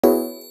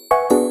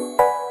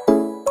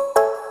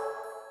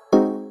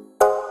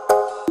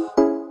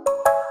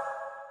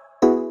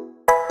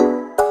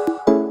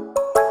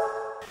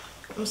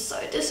I'm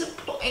so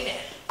disappointed.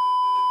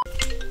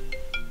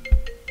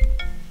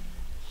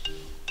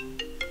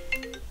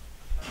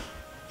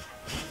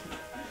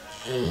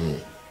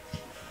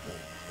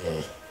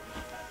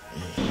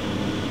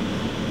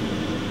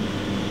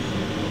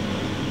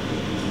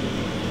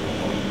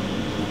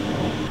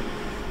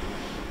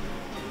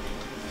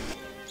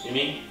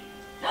 Jimmy?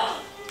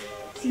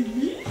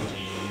 Jimmy?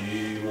 Do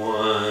you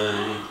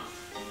want...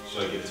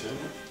 Should I give it to him?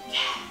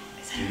 Yeah.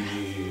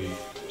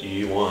 Do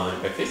you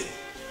want breakfast?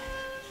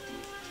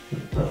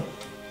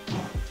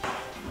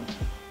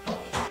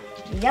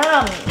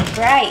 Yum,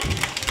 great.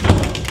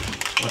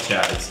 Watch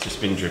out, it's just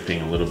been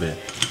dripping a little bit.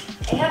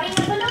 Are you having a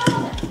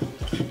banana?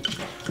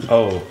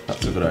 Oh,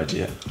 that's a good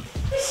idea.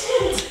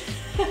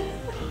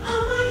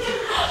 Oh my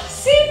god.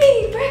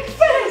 Simi,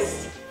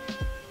 breakfast!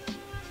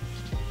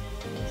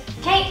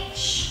 Kate,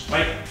 shh.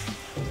 Wait.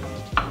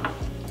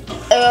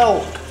 Oh.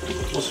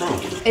 What's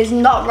wrong? It's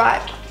not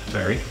right.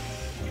 Very.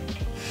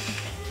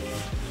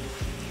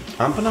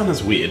 Aren't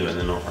bananas weird when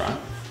they're not right?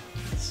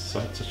 It's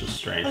such a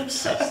strange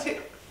taste.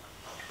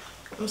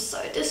 I'm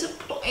so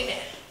disappointed.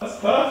 That's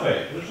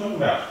perfect. What are you talking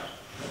about?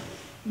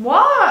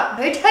 What?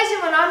 Who tastes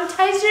it when I'm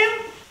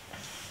tasting?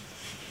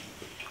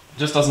 It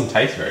just doesn't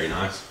taste very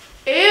nice.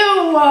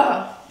 Ew!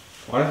 Why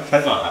does it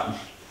taste like that?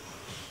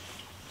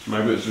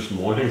 Maybe it's just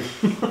morning.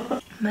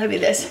 Maybe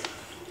this.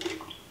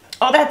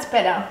 Oh, that's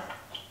better.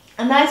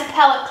 A nice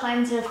palate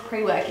cleanser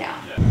pre-workout.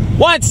 Yeah.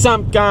 What's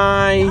up,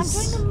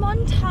 guys? I'm doing a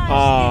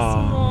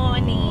montage this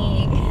morning.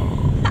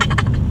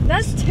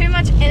 That's too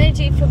much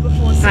energy for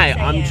before 6 Hey, a.m.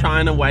 I'm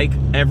trying to wake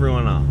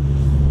everyone up.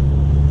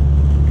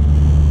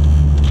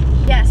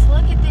 Yes,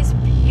 look at this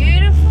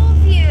beautiful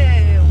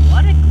view.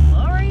 What a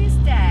glorious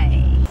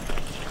day.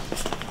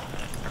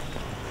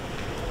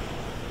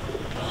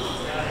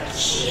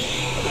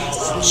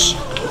 Yes,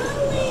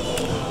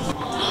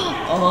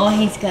 oh,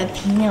 he's got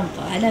peanut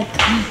butter.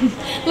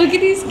 Look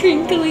at his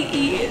crinkly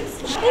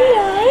ears.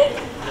 Hello.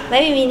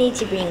 Maybe we need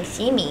to bring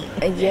Simi.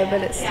 Yeah,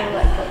 but it's still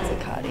like lots of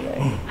cardio.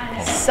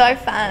 So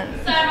fun.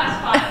 So much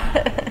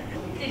fun.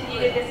 Did you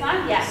do this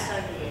one? Yeah.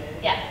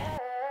 Yeah.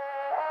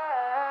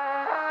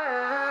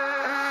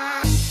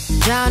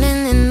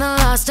 Drowning in the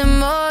lost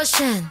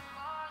emotion,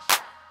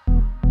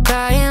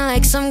 crying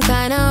like some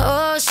kind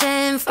of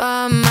ocean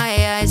from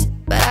my eyes,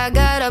 but I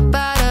got up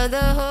out of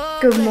the hole.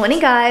 Good morning,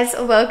 guys.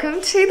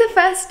 Welcome to the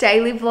first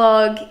daily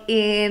vlog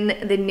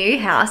in the new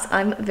house.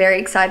 I'm very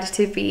excited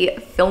to be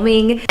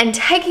filming and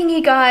taking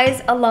you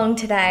guys along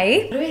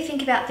today. What do we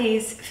think about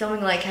these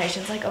filming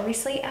locations? Like,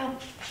 obviously our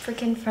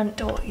freaking front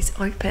door is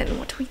open.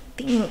 What do we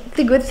think?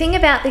 The good thing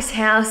about this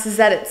house is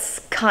that it's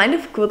kind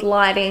of good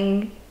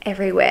lighting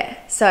everywhere.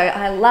 So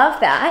I love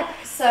that.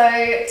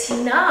 So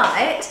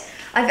tonight,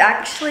 I've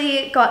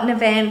actually got an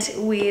event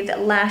with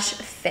lash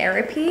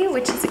therapy,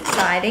 which is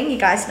exciting. You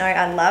guys know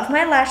I love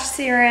my lash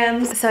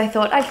serums. So I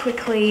thought I'd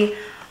quickly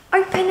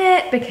open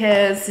it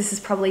because this is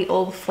probably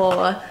all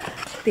for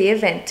the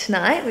event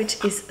tonight,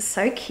 which is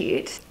so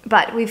cute.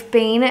 But we've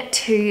been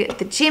to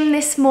the gym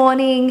this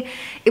morning.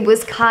 It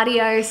was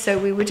cardio, so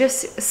we were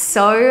just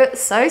so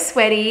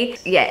sweaty.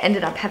 Yeah,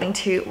 ended up having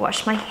to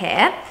wash my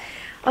hair.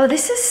 Oh,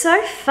 this is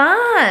so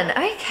fun.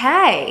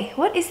 Okay,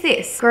 what is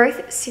this?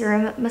 Growth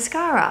Serum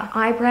Mascara.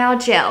 Eyebrow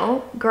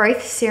Gel,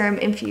 Growth Serum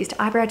Infused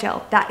Eyebrow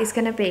Gel. That is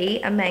gonna be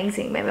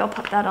amazing. Maybe I'll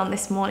pop that on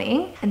this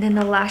morning. And then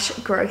the Lash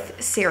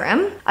Growth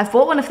Serum. I've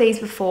bought one of these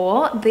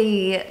before.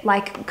 The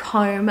like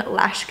comb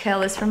lash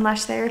curlers from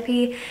Lash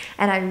Therapy,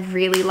 and I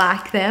really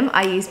like them.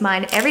 I use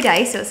mine every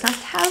day, so it's nice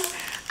to have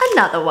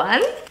another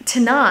one.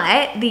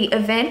 Tonight, the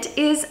event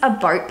is a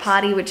boat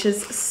party, which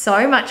is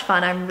so much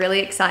fun. I'm really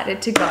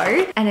excited to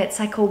go. And it's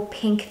like all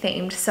pink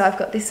themed. So I've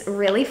got this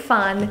really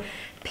fun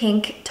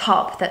pink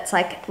top that's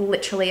like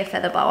literally a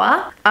feather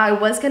boa. I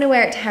was gonna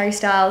wear it to Harry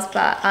Styles,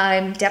 but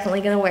I'm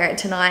definitely gonna wear it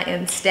tonight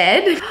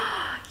instead.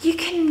 You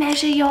can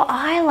measure your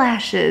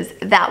eyelashes.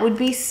 That would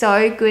be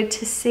so good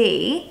to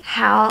see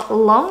how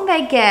long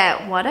they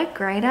get. What a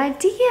great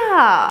idea.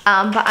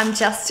 But I'm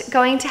just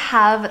going to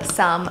have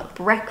some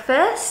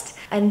breakfast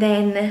and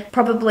then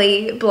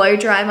probably blow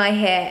dry my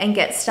hair and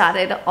get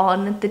started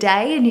on the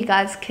day, and you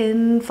guys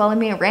can follow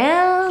me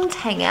around,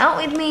 hang out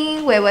with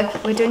me.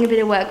 We're doing a bit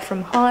of work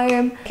from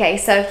home. Okay,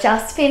 so I've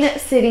just been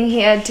sitting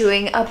here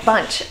doing a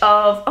bunch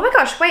of, oh my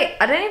gosh, wait,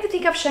 I don't even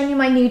think I've shown you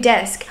my new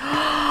desk.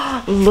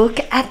 Look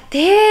at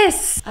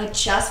this. I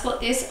just bought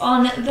this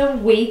on the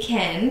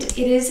weekend. It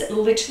is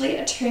literally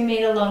a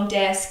 2-meter long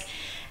desk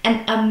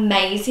and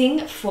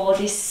amazing for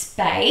this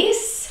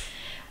space.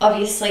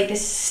 Obviously,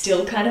 this is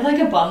still kind of like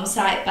a bum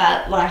site,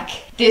 but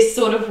like this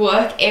sort of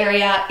work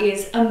area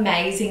is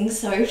amazing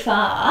so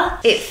far.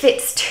 It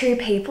fits 2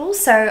 people,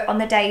 so on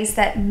the days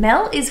that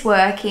Mel is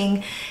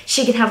working,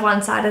 she can have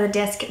one side of the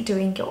desk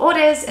doing your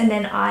orders, and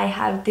then I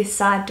have this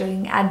side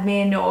doing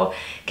admin or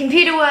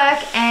computer work,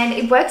 and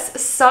it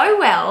works so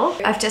well.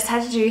 I've just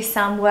had to do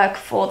some work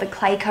for the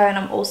clay co, and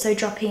I'm also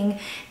dropping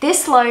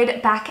this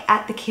load back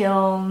at the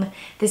kiln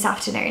this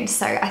afternoon,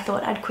 so I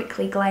thought I'd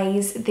quickly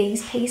glaze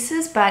these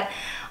pieces, but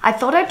I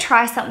thought I'd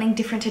try something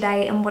different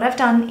today, and what I've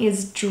done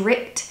is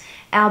dripped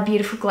our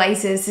beautiful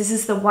glazes. This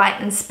is the white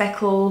and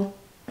speckle.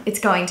 It's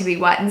going to be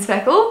white and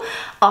speckle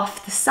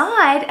off the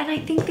side, and I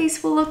think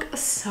these will look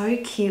so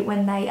cute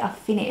when they are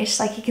finished.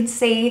 Like you can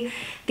see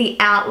the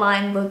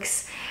outline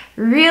looks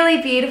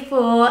really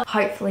beautiful.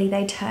 Hopefully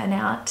they turn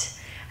out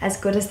as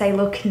good as they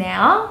look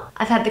now.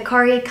 I've had the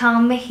courier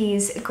come,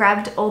 he's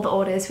grabbed all the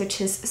orders,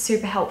 which is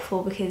super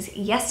helpful because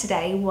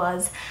yesterday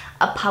was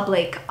a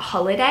public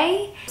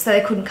holiday, so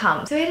they couldn't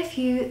come. So we had a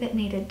few that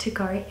needed to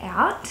go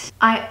out.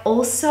 I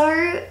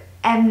also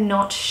am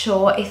not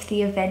sure if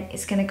the event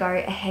is gonna go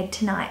ahead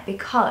tonight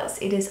because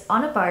it is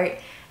on a boat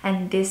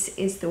and this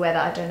is the weather.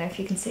 I don't know if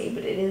you can see,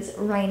 but it is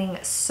raining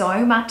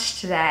so much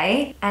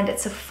today and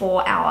it's a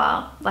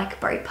 4-hour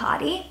like boat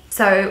party.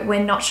 So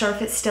we're not sure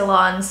if it's still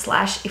on /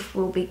 if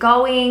we'll be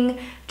going,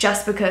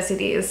 just because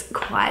it is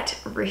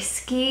quite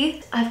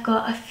risky. I've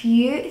got a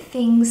few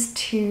things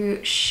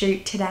to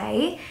shoot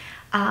today.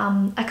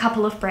 A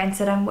couple of brands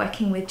that I'm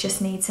working with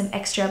just need some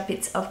extra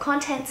bits of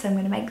content, so I'm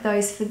going to make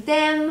those for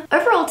them.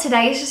 Overall,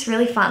 today is just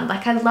really fun.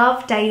 Like, I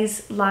love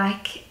days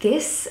like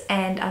this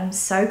and I'm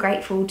so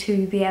grateful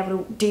to be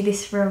able to do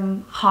this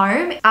from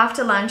home.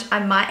 After lunch, I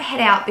might head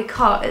out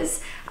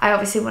because I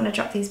obviously want to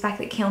drop these back at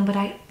the kiln, but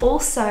I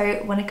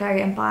also want to go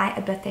and buy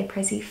a birthday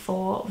present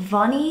for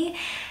Vonnie.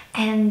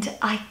 And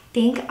I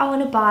think I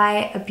want to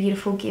buy a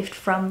beautiful gift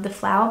from the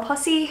Flower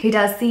Posse, who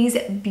does these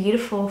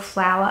beautiful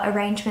flower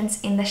arrangements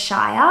in the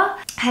Shire.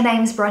 Her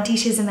name's Bronte,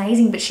 she's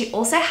amazing, but she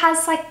also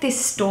has like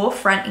this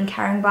storefront in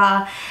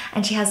Caringbah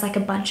and she has like a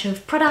bunch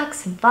of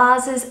products and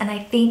vases, and I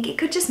think it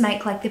could just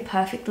make like the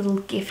perfect little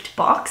gift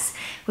box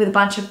with a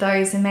bunch of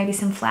those and maybe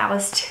some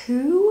flowers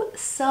too.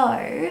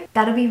 So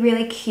that'll be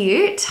really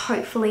cute.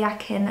 Hopefully I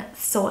can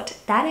sort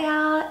that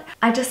out.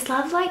 I just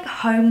love like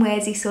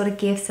homewaresy sort of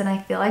gifts and I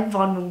feel like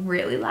Von will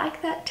really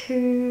like that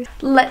too.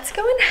 Let's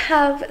go and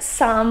have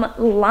some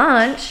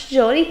lunch.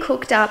 Geordie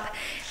cooked up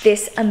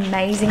this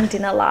amazing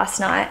dinner last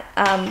night.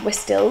 We're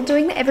still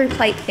doing the every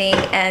plate thing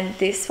and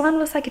this one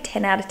was like a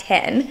 10 out of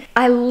 10.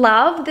 I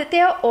love that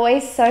there are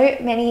always so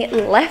many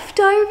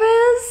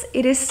leftovers.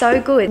 It is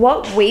so good.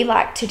 What we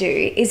like to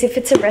do is if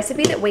it's a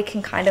recipe that we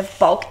can kind of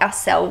bulk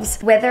ourselves,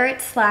 whether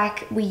it's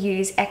like we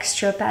use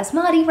extra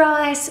basmati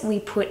rice, we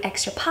put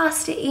extra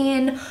pasta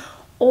in,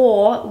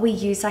 or we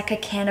use like a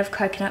can of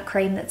coconut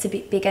cream that's a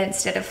bit bigger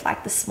instead of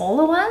like the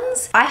smaller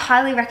ones. I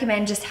highly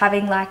recommend just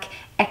having like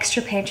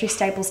extra pantry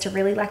staples to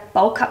really like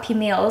bulk up your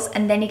meals,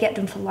 and then you get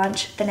them for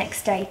lunch the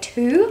next day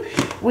too.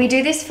 We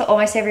do this for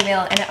almost every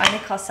meal and it only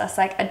costs us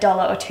like $1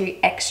 or $2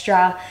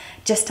 extra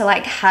just to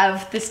like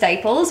have the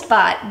staples.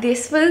 But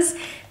this was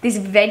this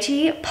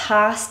veggie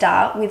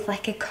pasta with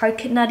like a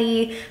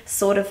coconutty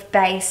sort of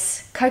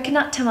base,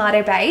 coconut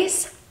tomato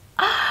base.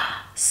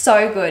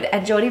 So good.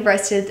 And Geordie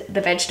roasted the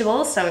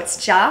vegetables, so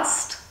it's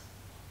just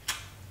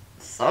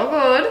so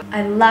good.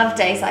 I love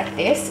days like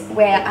this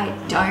where I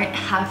don't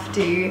have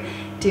to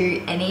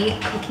do any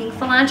cooking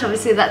for lunch.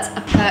 Obviously that's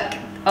a perk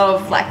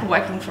of like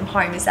working from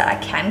home, is that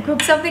I can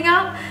cook something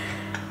up,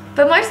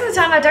 but most of the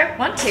time I don't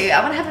want to.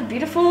 I want to have a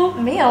beautiful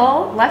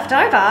meal left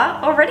over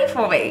or ready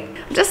for me.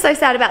 I'm just so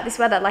sad about this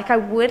weather. Like, I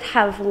would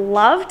have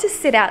loved to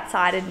sit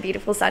outside in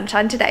beautiful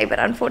sunshine today, but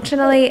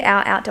unfortunately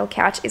our outdoor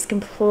couch is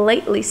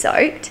completely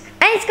soaked.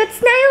 And it's got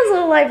snails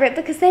all over it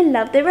because they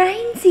love the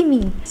rain,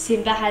 Simmy.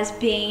 Simba has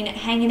been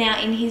hanging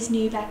out in his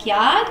new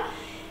backyard.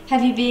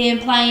 Have you been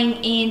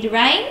playing in the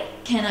rain?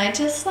 Can I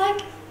just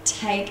like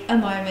take a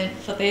moment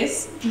for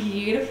this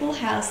beautiful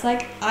house?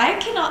 Like, I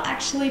cannot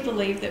actually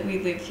believe that we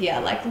live here.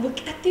 Like,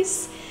 look at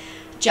this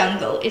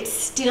jungle. It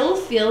still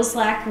feels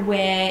like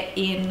we're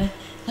in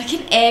like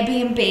an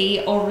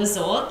Airbnb or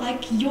resort.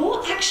 Like,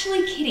 you're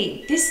actually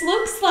kidding. This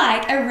looks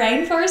like a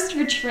rainforest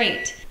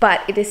retreat.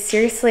 But it is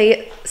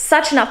seriously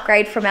such an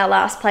upgrade from our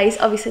last place.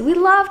 Obviously we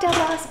loved our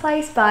last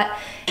place, but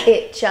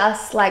it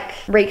just like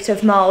reeked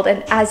of mold.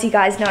 And as you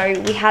guys know,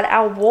 we had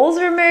our walls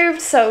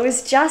removed, so it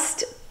was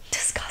just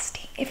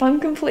disgusting. If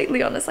I'm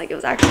completely honest, like, it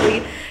was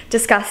actually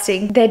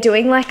disgusting. They're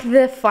doing like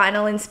the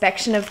final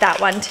inspection of that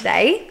one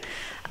today.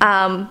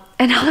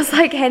 And I was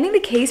like handing the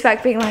keys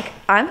back being like,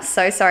 I'm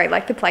so sorry,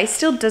 like the place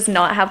still does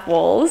not have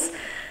walls.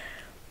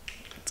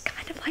 It's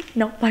kind of like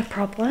not my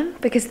problem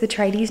because the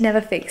tradies never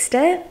fixed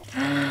it.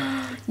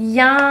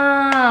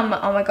 Yum.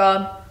 Oh my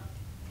God.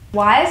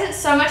 Why is it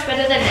so much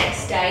better the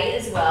next day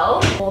as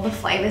well? All the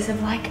flavors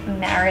have like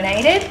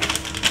marinated.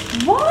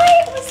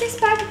 Why was this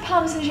bag of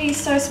Parmesan cheese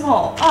so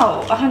small? Oh,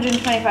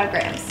 125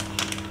 grams.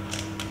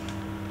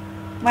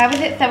 Why was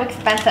it so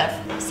expensive?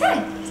 So,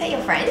 is that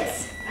your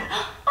friends?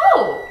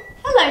 Oh,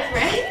 hello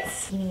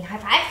friends. Give me a high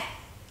five.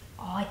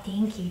 Oh,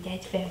 thank you,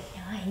 that's very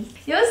nice.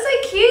 You're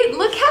so cute.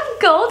 Look how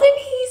golden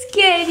he's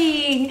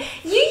getting.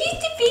 You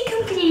used to be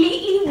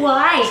completely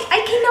white.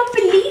 I cannot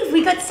believe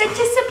we got such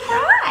a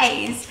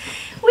surprise.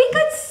 We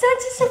got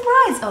such a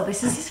surprise. Oh,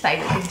 this is his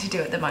favorite thing to do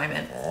at the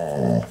moment.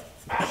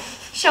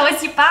 Show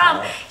us your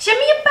bum. Show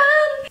me your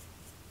bum.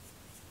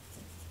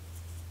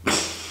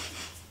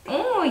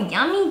 Oh,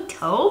 yummy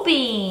toe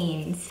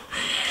beans.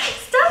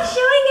 Stop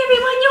showing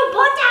everyone your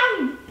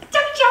bottom.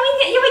 Stop showing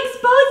that you're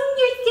exposing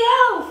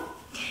yourself.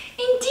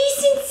 And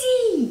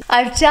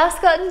I've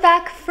just gotten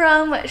back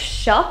from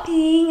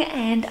shopping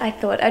and I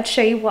thought I'd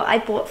show you what I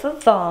bought for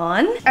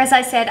Vaughn. As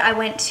I said, I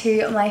went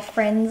to my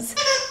friend's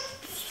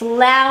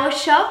flower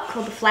shop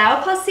called the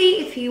Flower Posse.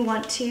 If you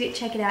want to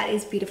check it out,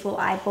 it's beautiful.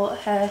 I bought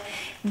her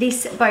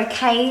this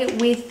bouquet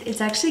with, it's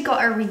actually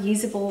got a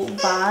reusable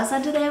vase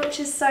under there, which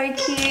is so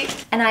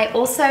cute. And I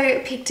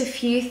also picked a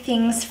few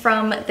things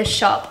from the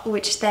shop,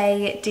 which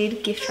they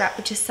did gift wrap,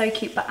 which is so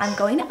cute, but I'm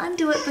going to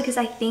undo it because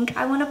I think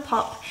I want to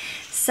pop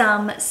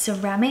some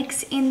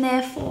ceramics in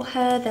there for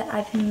her that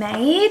I've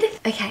made.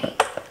 Okay,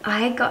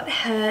 I got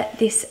her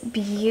this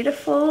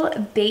beautiful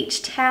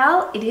beach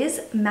towel. It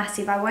is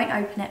massive. I won't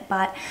open it,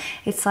 but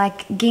it's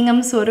like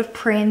gingham sort of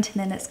print, and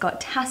then it's got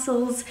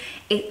tassels.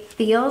 It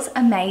feels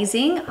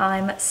amazing.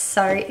 I'm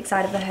so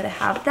excited for her to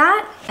have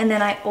that. And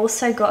then I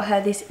also got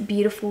her this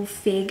beautiful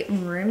fig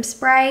room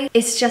spray.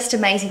 It's just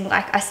amazing.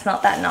 Like, I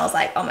smelled that and I was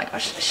like, oh my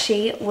gosh,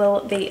 she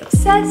will be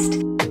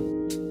obsessed.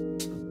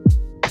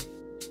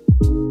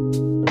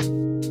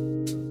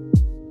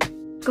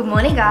 Good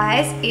morning,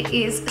 guys. It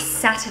is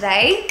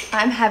Saturday.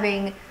 I'm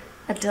having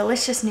a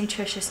delicious,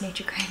 nutritious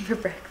Nutri-Grain for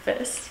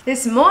breakfast.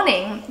 This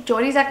morning,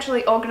 Geordie's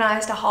actually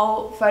organised a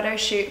whole photo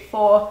shoot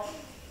for,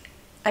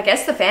 I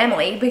guess, the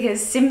family,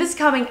 because Simba's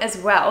coming as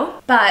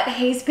well. But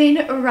he's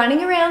been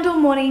running around all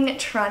morning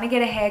trying to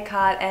get a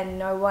haircut and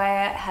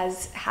nowhere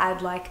has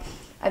had like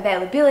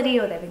availability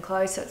or they've been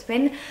closed, so it's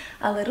been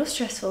a little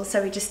stressful.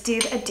 So we just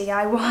did a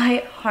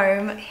DIY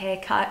home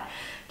haircut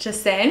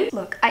just then.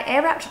 Look, I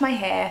air wrapped my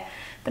hair,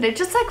 but it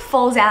just like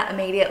falls out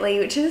immediately,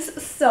 which is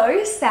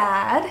so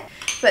sad.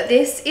 But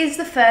this is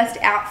the first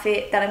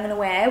outfit that I'm gonna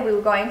wear. We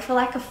were going for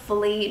like a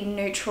fully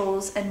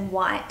neutrals and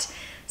white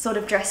sort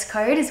of dress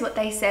code is what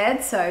they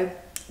said, so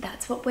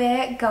that's what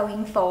we're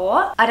going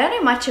for. I don't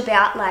know much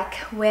about like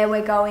where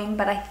we're going,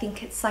 but I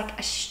think it's like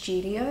a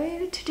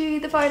studio to do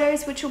the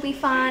photos, which will be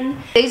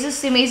fun. These are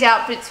Simi's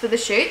outfits for the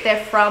shoot.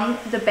 They're from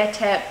the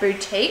Better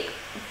Boutique,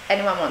 if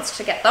anyone wants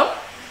to get them.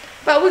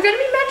 But we're gonna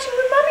be matching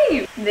with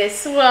Mummy.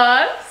 This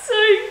one, so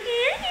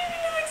cute, you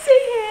look so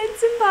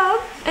handsome,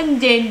 Bob.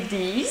 And then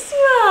this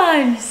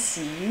one,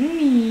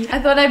 Simi. I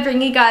thought I'd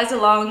bring you guys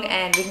along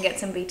and we can get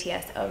some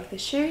BTS of the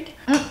shoot.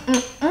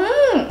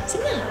 So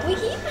now we're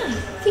here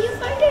for your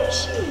photo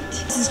shoot.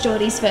 This is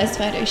Geordie's first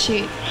photo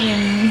shoot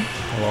in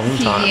a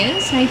few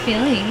years. How are you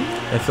feeling?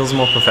 It feels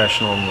more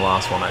professional than the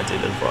last one I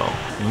did as well.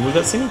 And we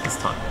got Simi this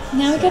time.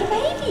 Now we got a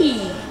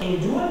baby.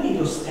 And do a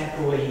little step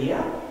over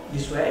here,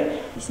 this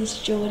way. This is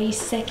Geordie's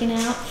second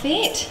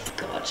outfit.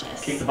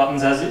 Gorgeous. Keep the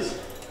buttons as is?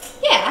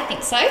 Yeah, I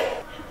think so.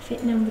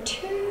 Outfit number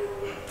 2.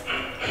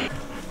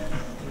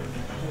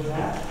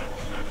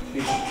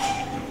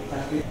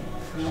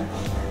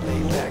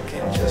 Lay back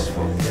and just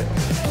forget.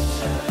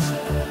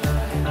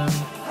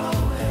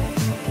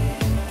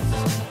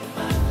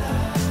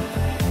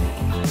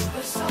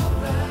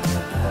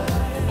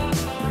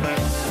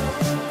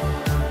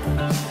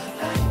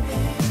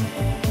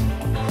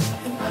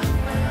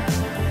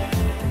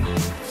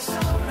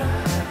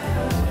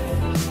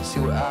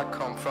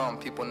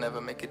 People never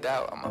make it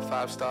out. I'm a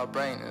 5-star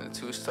brain in a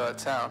 2-star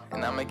town,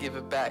 and I'ma give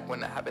it back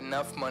when I have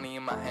enough money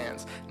in my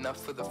hands,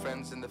 enough for the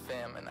friends and the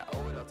fam, and I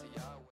owe it all to y'all.